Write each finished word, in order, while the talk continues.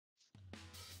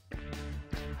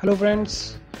Hello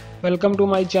friends, welcome to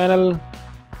my channel.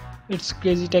 It's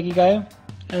Crazy Techie Guy,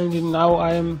 and now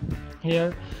I am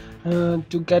here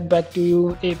to get back to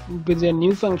you with a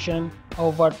new function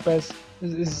of WordPress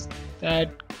is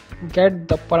that get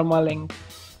the permalink.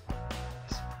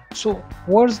 So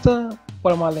what's the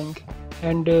permalink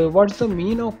and what's the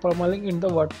meaning of permalink in the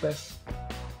WordPress?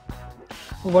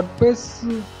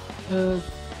 WordPress, uh,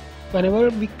 whenever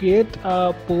we create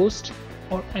a post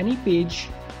or any page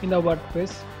in the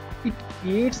WordPress, it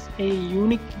creates a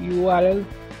unique URL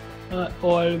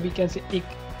or we can say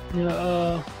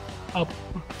a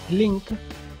link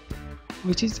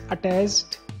which is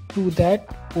attached to that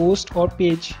post or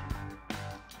page.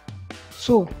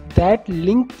 So that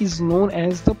link is known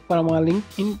as the permalink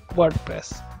in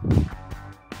WordPress.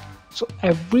 So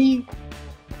every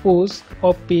post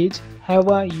or page have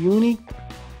a unique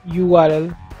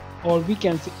URL or we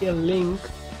can say a link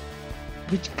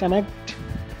which connect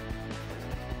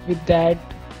with that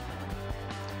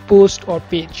post or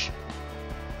page.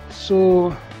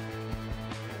 So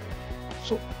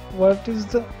what is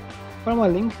the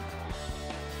permalink?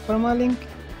 Permalink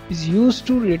is used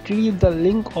to retrieve the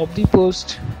link of the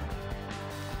post.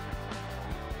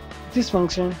 This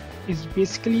function is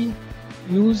basically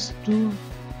used to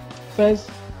fetch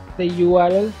the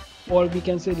URL or we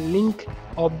can say link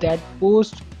of that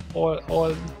post or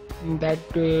that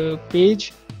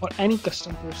page or any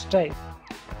custom post type.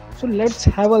 So let's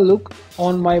have a look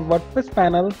on my WordPress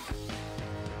panel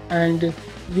and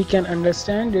we can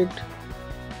understand it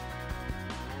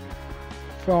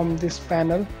from this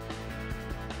panel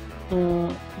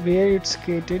where it's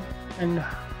created and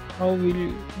how will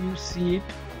you see it.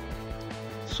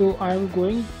 So I am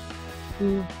going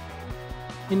to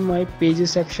in my pages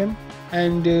section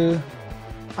and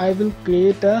I will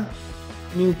create a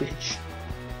new page.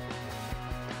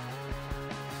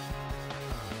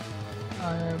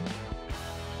 I am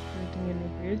creating a new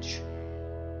page.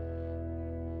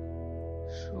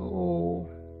 So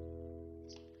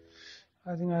I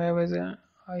think I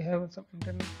have some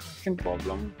internet connection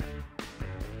problem.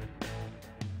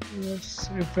 Let's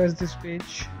refresh this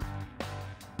page.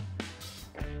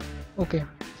 Okay,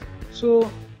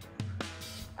 so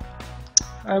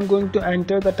I'm going to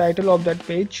enter the title of that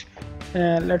page.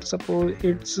 Let's suppose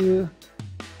it's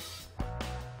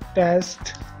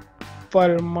test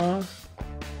perma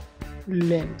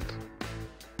link.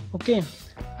 Okay,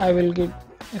 I will give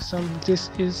some.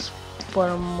 This is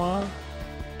perma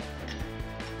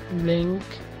link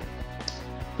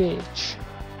page.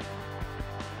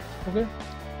 Okay,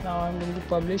 now I'm going to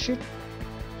publish it.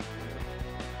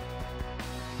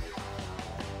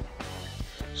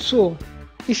 So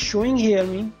it's showing here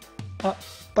me a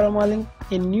permalink,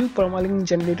 a new permalink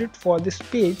generated for this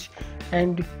page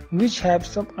and which have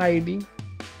some ID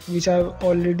which I have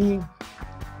already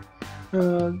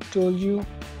told you.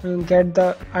 Get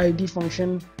the ID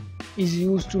function is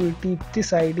used to retrieve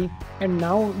this ID, and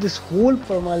now this whole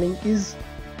permalink is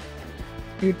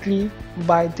retrieved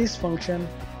by this function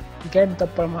get the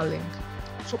permalink.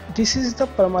 So this is the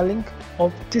permalink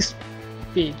of this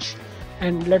page,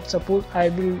 and let's suppose I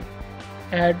will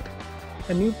add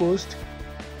a new post.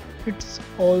 It's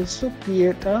also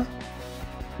create a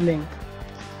link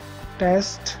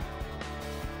test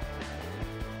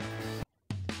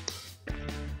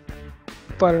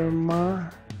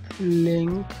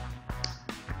permalink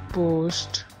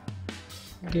post,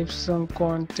 give some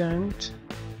content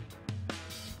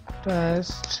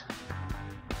test,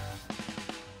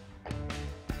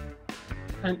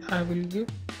 and I will give,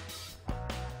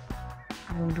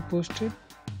 I'm going to post it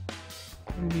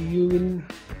and you will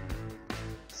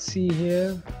see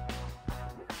here,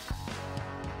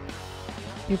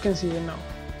 you can see it now.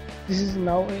 This is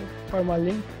now a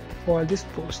permalink for this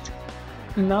post.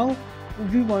 Now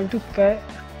we want to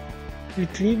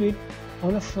retrieve it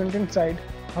on the front end side.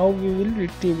 How we will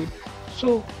retrieve it?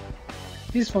 So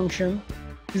this function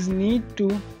is need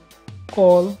to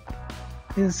call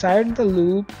inside the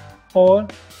loop, or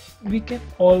we can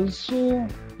also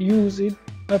use it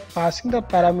by passing the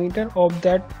parameter of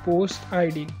that post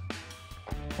ID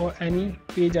or any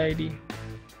page ID.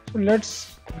 So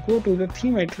let's go to the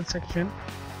theme editor section.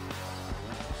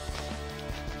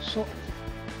 So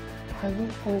I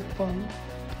will open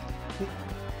the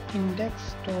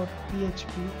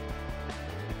index.php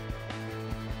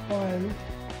file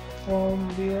from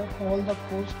where all the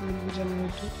posts will be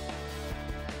generated.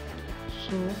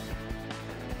 So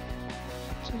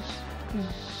this is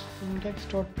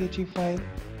index.php file,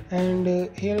 and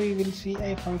here we will see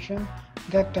a function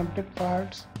get template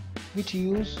parts which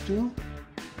used to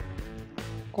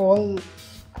call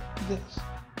this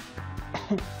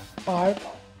part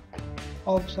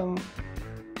of some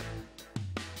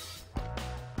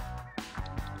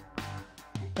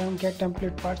get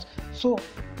template parts. So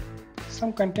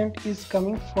some content is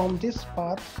coming from this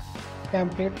path,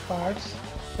 template parts,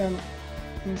 from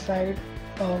inside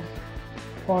of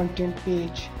content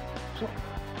page. So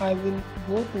I will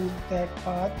go to that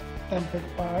path,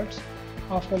 template parts.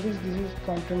 After this is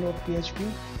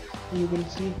content.php. You will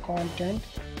see content.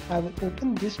 I will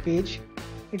open this page.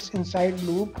 It's inside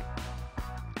loop.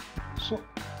 So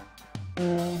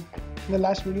in the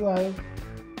last video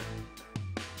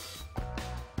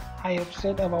I have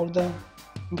said about the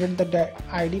get the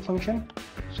id function.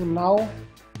 So now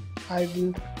I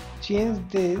will change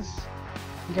this,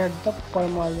 get the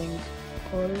permalink.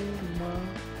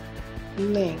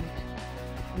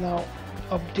 Now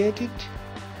update it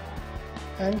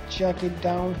and check it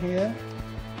down here.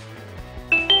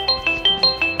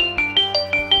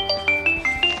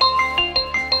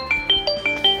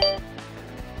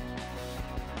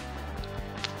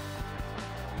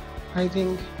 I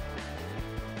think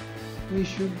we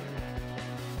should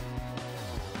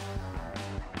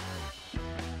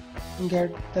get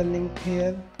the link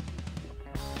here.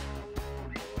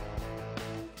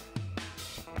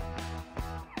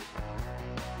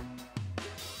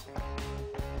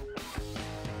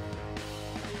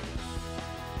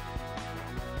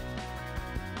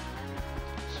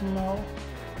 So now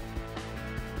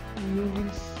you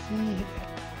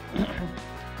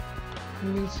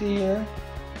will see here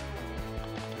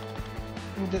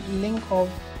the link of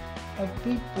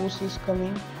every post is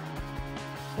coming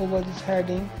over this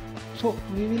heading. So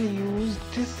we will use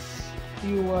this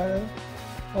URL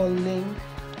or link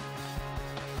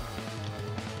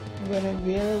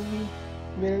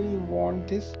where we want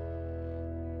this,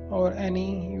 or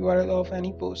any URL of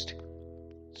any post.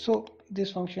 So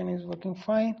this function is working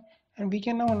fine, and we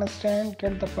can now understand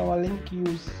get the permalink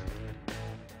use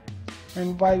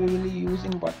and why we will use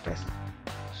in WordPress.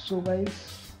 So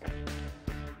guys,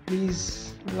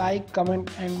 please like, comment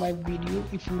and my video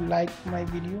if you like my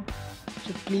video.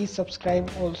 So please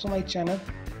subscribe also my channel.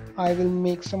 I will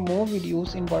make some more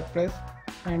videos in WordPress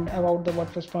and about the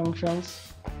WordPress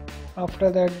functions. After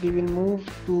that we will move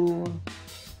to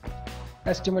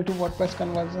HTML to WordPress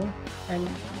conversion and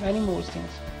many more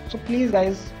things. So please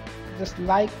guys, just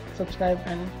like, subscribe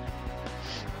and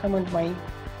comment my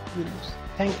videos.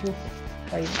 Thank you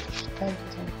guys. Thank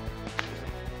you.